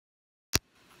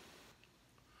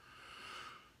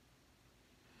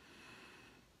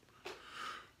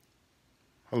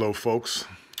Hello folks,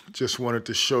 just wanted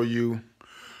to show you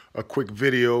a quick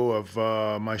video of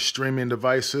my streaming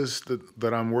devices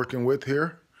that I'm working with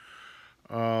here.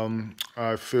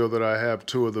 I feel that I have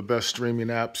two of the best streaming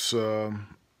apps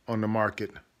on the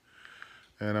market,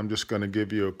 and I'm just going to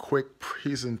give you a quick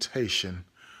presentation.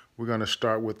 We're going to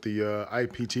start with the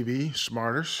IPTV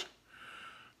Smarters,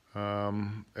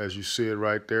 as you see it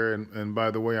right there, and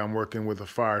by the way, I'm working with a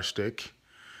Fire Stick,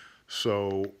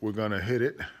 so we're going to hit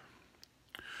it.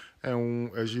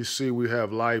 And as you see, we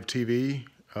have live TV,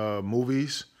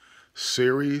 movies,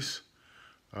 series.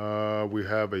 We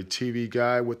have a TV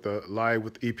guide with the live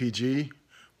with EPG.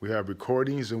 We have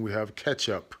recordings and we have catch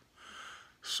up.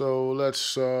 So let's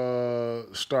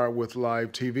start with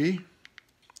live TV.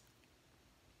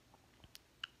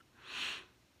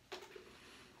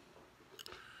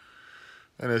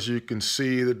 And as you can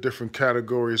see, the different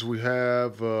categories we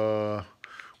have.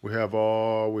 We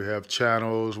have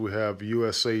channels, we have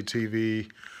USA TV,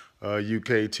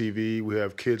 UK TV, we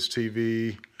have Kids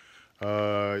TV.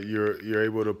 You're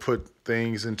able to put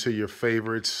things into your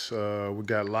favorites. We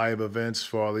got live events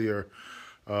for all of your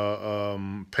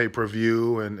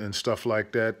pay-per-view and stuff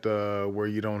like that, where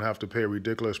you don't have to pay a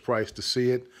ridiculous price to see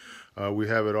it. We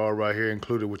have it all right here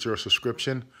included with your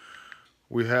subscription.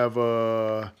 We have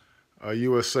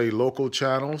USA local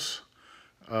channels.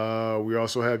 We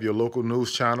also have your local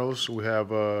news channels. We have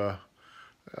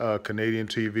Canadian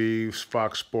TV,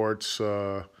 Fox Sports.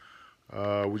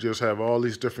 We just have all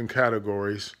these different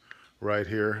categories right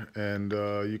here, and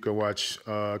you can watch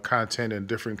content in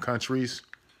different countries.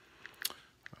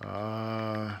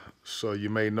 So you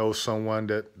may know someone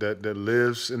that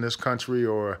lives in this country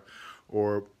or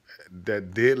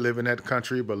that did live in that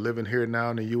country but living here now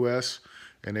in the U.S.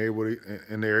 and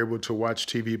they're able to watch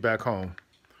TV back home.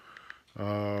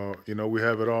 We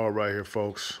have it all right here,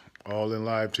 folks. All in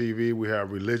live TV. We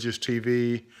have religious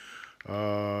TV. We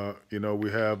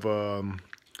have your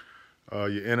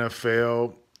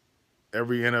NFL.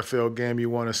 Every NFL game you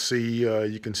want to see,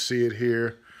 you can see it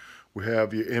here. We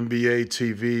have your NBA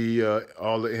TV,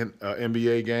 all the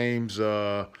NBA games,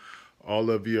 all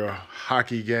of your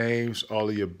hockey games, all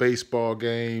of your baseball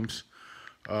games.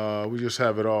 We just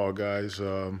have it all, guys.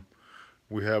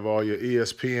 We have all your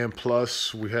ESPN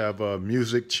Plus. We have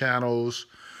music channels.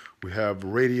 We have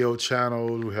radio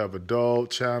channels. We have adult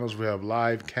channels. We have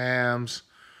live cams.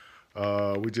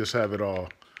 We just have it all.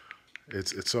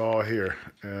 It's all here.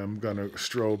 And I'm gonna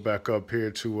stroll back up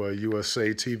here to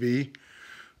USA TV.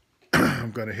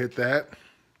 I'm gonna hit that,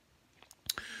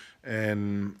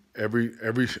 and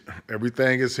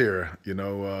everything is here.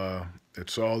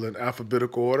 It's all in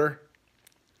alphabetical order.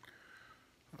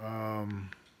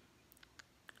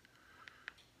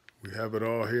 We have it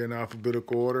all here in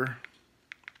alphabetical order.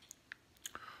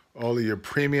 All of your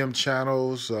premium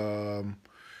channels, your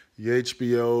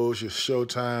HBOs, your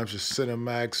Showtimes, your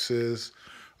Cinemaxes,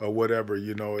 or whatever.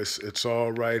 It's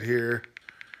all right here,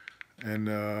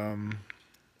 and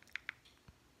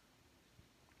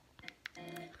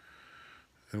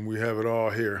we have it all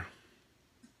here.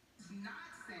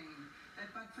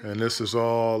 And this is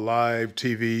all live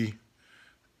TV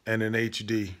and in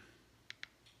HD.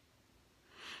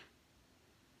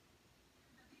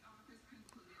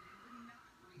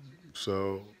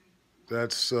 So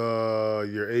that's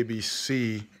your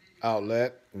ABC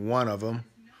outlet, one of them.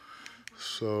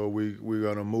 So we're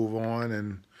gonna move on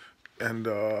and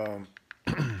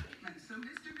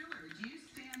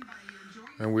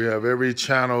and we have every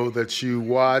channel that you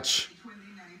watch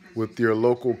with your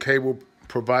local cable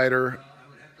provider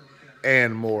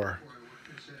and more.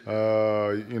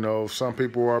 Some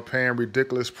people are paying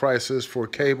ridiculous prices for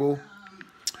cable,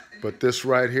 but this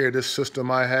right here, this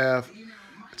system I have,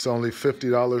 it's only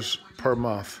 $50 per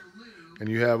month, and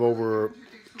you have over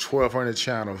 1,200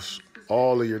 channels,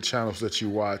 all of your channels that you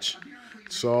watch.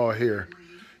 It's all here.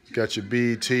 You got your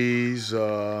BETs,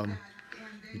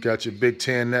 you got your Big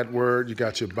Ten Network, you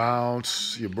got your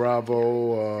Bounce, your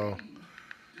Bravo,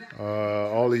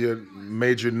 all of your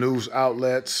major news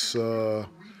outlets, the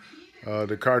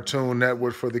Cartoon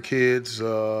Network for the kids,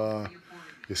 your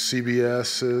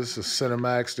CBS's, the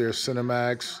Cinemax, there's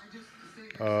Cinemax.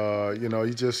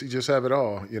 You just have it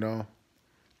all,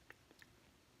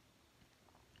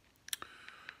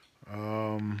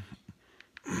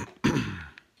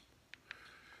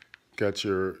 Got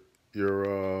your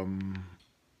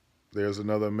there's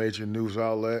another major news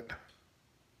outlet.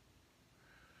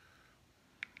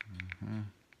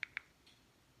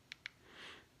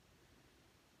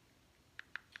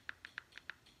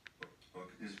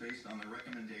 Is based on the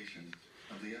recommendation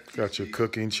of the FTC. Got your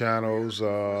cooking channels.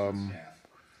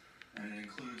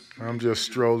 I'm just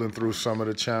strolling through some of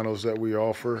the channels that we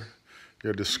offer.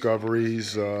 Your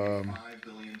discoveries. $5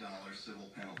 billion civil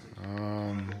penalty,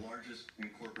 one of the largest in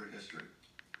corporate history.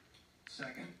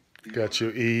 Second, Got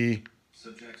your E,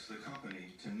 subjects the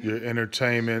company to your new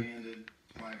entertainment, expanded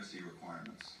privacy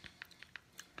requirements.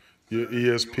 your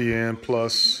ESPN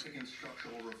Plus. Significant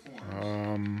structural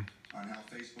reforms on how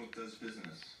Facebook does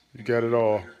business. You got it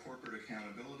all. Greater corporate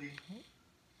accountability,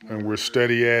 And we're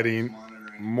steady adding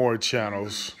more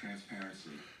channels. transparency.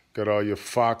 Got all your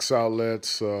Fox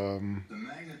outlets. The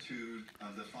magnitude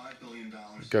of the $5 billion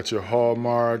Got your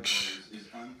Hallmarks,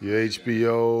 your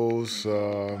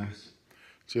HBOs.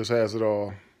 Just has it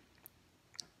all.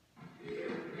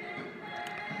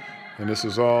 And this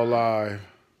is all live.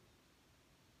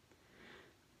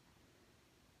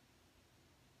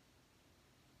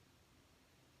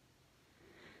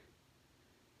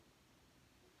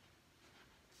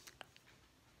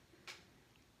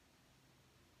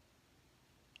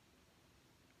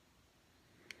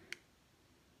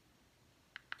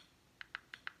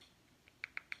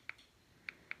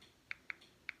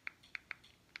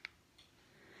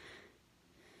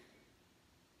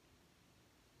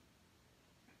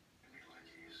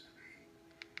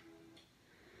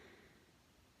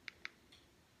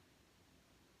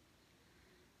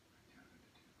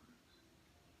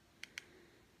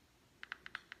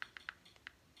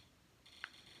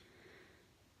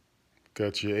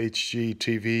 Got your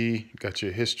HGTV, got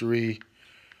your history.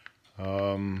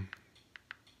 Has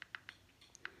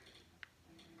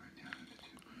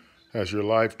your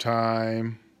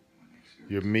Lifetime,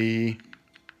 your Me,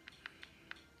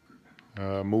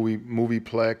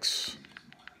 Movieplex,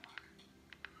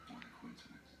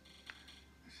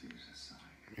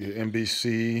 your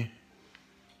NBC.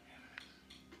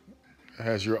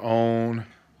 Has your OWN.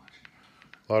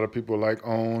 A lot of people like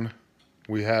OWN.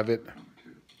 We have it.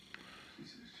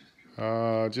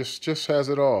 Just has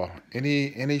it all.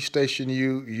 Any station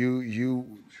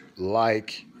you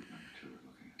like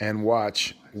and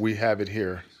watch, we have it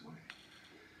here.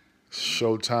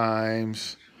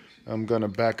 Showtimes. I'm gonna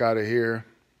back out of here,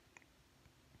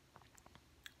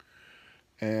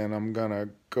 and I'm gonna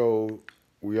go.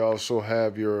 We also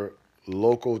have your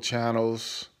local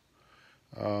channels.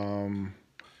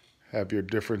 Have your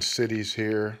different cities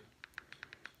here.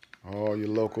 All your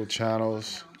local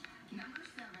channels.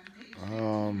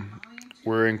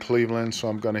 We're in Cleveland, so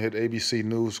I'm going to hit ABC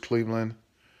News Cleveland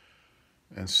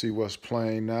and see what's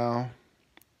playing now.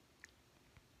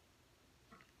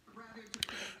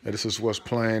 And this is what's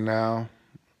playing now.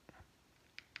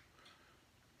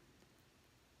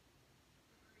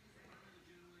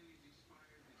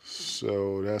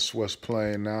 So that's what's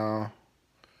playing now.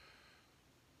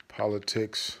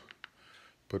 Politics.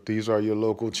 But these are your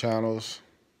local channels.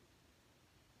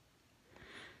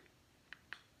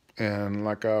 And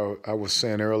like I was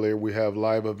saying earlier, we have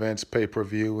live events,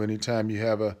 pay-per-view. Anytime you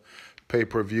have a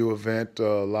pay-per-view event,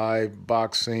 live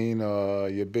boxing,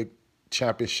 your big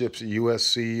championships,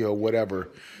 USC or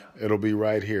whatever, it'll be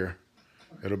right here.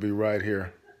 It'll be right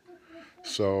here.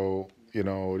 So, you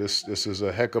know, this is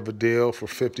a heck of a deal for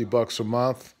 $50 a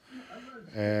month.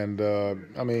 And,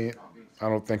 I mean, I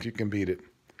don't think you can beat it.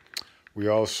 We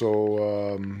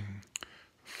also...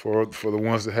 For the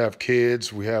ones that have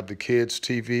kids, we have the kids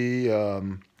TV.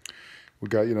 We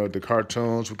got, you know, the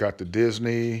cartoons. We got the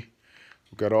Disney.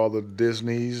 We got all the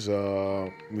Disneys.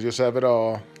 We just have it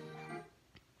all.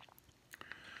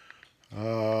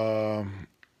 And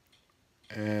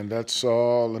that's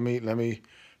all. Let me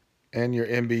end your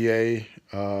NBA.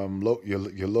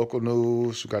 Your local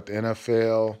news. We got the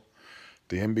NFL,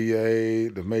 the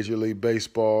NBA, the Major League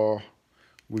Baseball.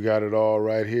 We got it all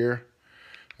right here.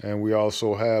 And we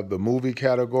also have the movie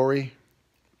category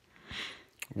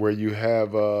where you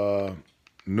have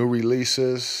new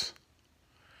releases.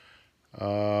 We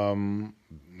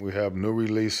have new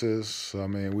releases. I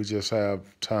mean, we just have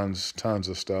tons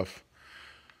of stuff.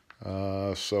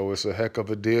 So it's a heck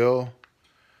of a deal.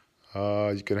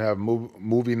 You can have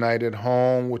movie night at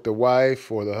home with the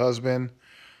wife or the husband,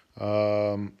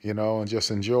 you know, and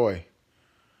just enjoy.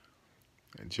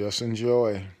 Just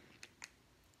enjoy.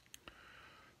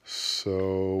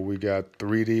 So we got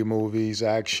 3D movies,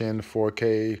 action,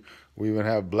 4K. We even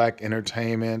have black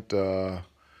entertainment,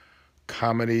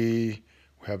 comedy.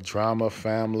 We have drama,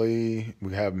 family.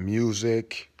 We have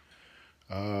music,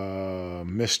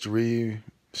 mystery,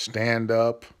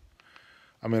 stand-up.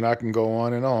 I mean, I can go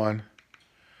on and on.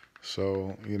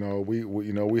 So, you know,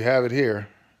 we have it here,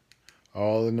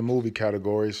 all in the movie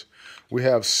categories. We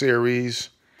have series.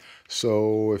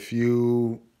 So if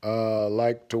you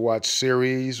like to watch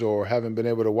series or haven't been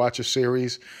able to watch a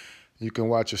series, You can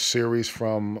watch a series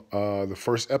from the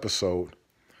first episode.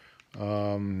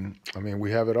 I mean, we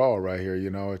have it all right here.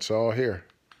 You know, it's all here.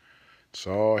 It's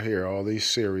all here. All these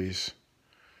series.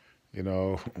 You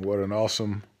know, what an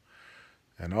awesome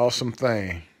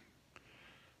thing.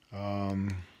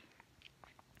 And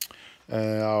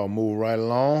I'll move right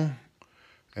along.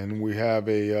 And we have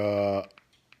a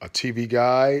TV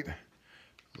guide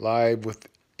live with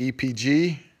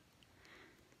EPG.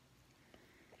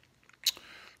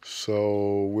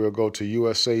 So we'll go to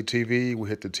USA TV. We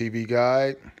hit the TV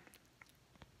guide.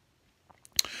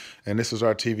 And this is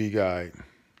our TV guide.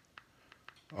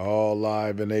 All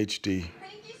live in HD.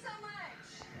 Thank you so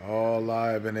much. All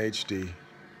live in HD. New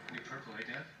purple, eh,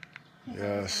 Dad?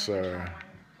 Yes, sir.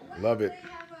 Love it. They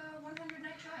have a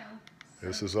 100-night trial.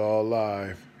 This is all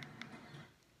live.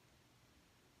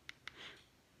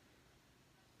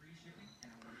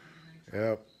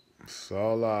 Yep, it's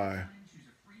all live.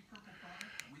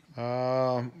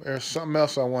 There's something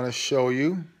else I want to show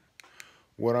you,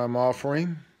 what I'm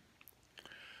offering.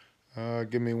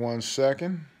 Give me 1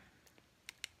 second.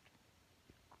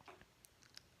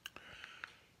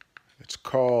 It's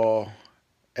called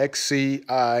XCIPTV.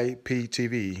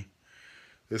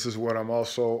 This is what I'm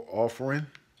also offering.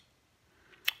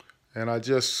 And I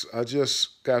just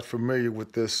got familiar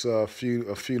with this a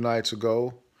few nights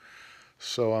ago.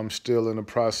 So I'm still in the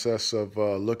process of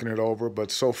looking it over,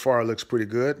 but so far it looks pretty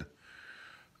good.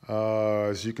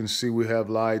 As you can see, we have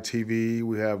live TV,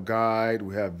 we have guide,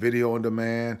 we have video on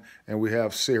demand, and we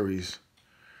have series.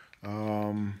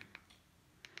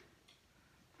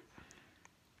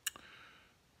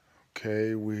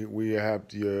 Okay, we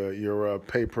have your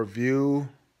pay-per-view.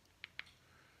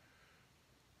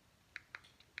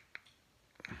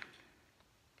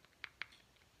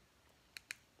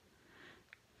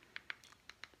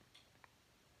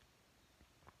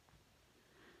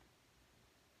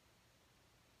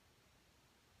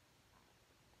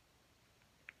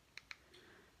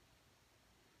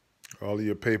 All of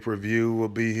your pay-per-view will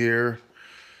be here.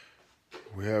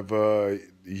 We have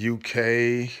UK.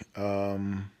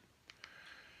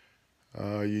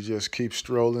 You just keep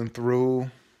strolling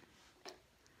through.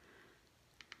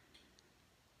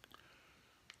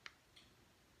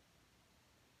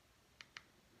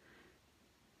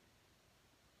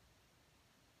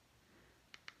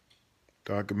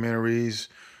 Documentaries,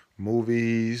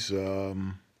 movies,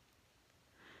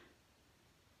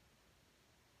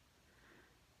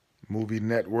 movie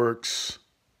networks.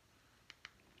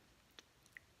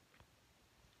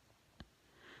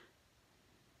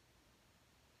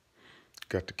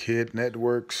 Got the kid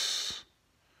networks.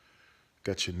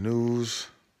 Got your news.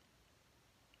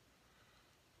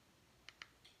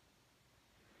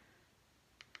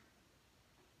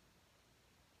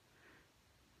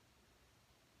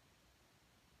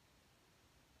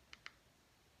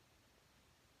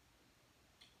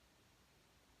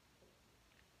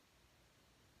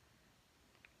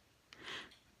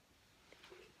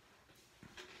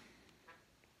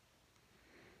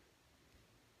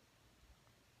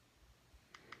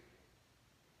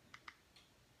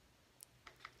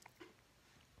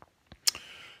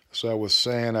 So I was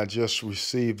saying, I just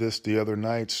received this the other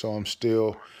night, so I'm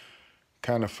still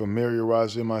kind of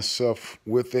familiarizing myself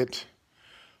with it.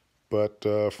 But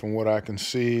from what I can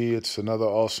see, it's another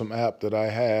awesome app that I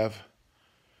have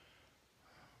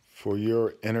for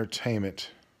your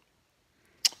entertainment.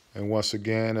 And once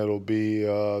again, it'll be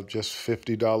just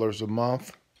 $50 a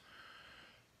month.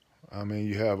 I mean,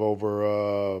 you have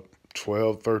over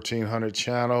 1,300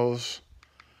 channels.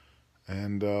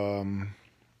 And,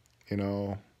 you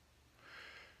know,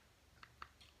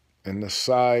 in the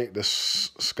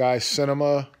Sky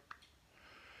Cinema,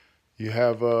 you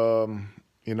have,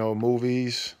 you know,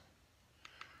 movies.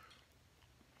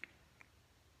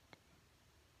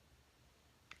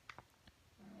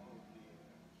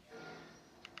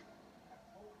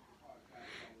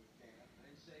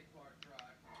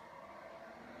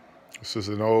 This is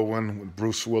an old one with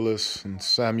Bruce Willis and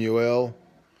Samuel.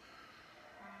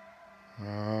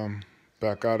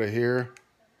 Back out of here.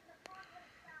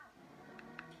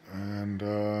 And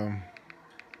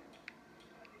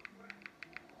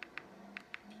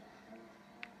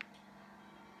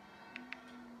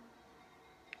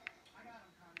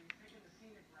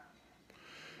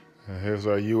here's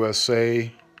our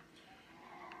USA.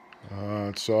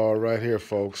 It's all right here,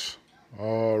 folks.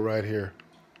 All right here.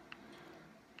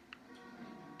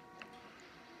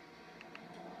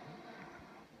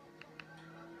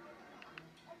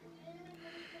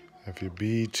 If your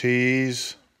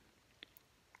BTs,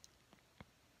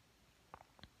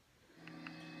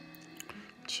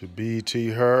 it's your BT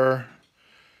her.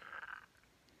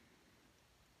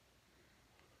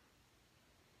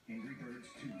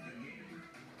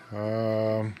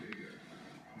 Um,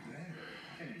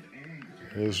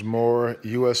 there's more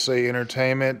USA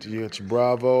Entertainment. It's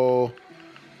Bravo.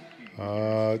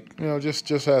 Just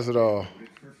has it all.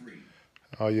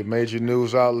 All your major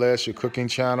news outlets, your cooking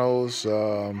channels,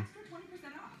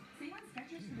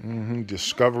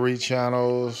 Discovery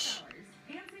channels,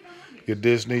 your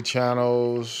Disney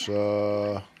channels,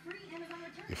 your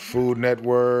Food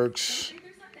Networks.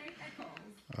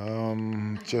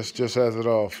 Just has it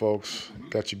all, folks.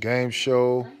 Got your game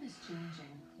show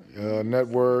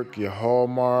network, your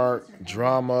Hallmark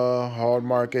drama,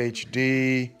 Hallmark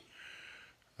HD.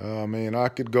 I mean, I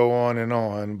could go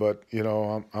on, but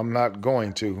I'm not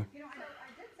going to.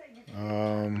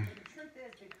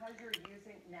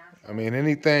 I mean,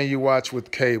 anything you watch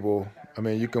with cable, I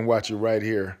mean, you can watch it right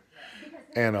here,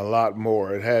 and a lot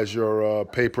more. It has your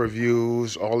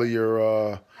pay-per-views, all of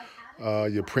your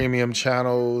premium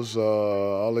channels,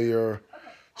 all of your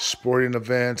sporting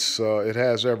events. It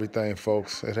has everything,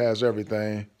 folks. It has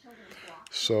everything.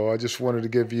 So I just wanted to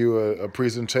give you a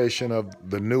presentation of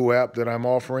the new app that I'm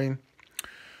offering.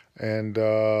 And,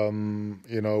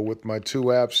 with my two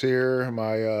apps here,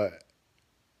 my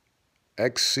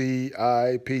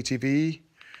XC-IPTV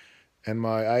and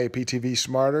my IPTV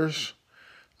Smarters,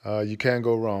 you can't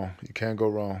go wrong. You can't go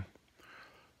wrong.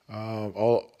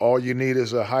 All you need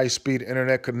is a high-speed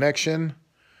internet connection.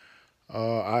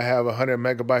 I have 100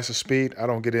 megabytes of speed. I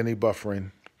don't get any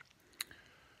buffering.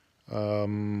 I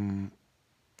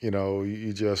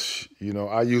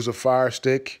use a Fire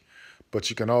Stick, but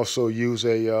you can also use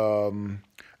an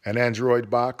Android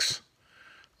box.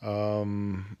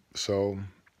 So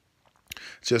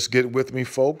just get with me,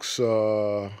 folks.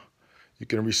 You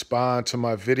can respond to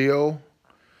my video,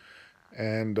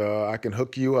 and I can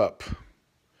hook you up.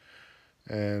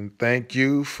 And thank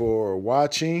you for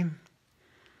watching,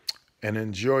 and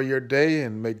enjoy your day,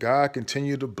 and may God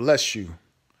continue to bless you.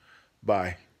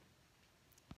 Bye.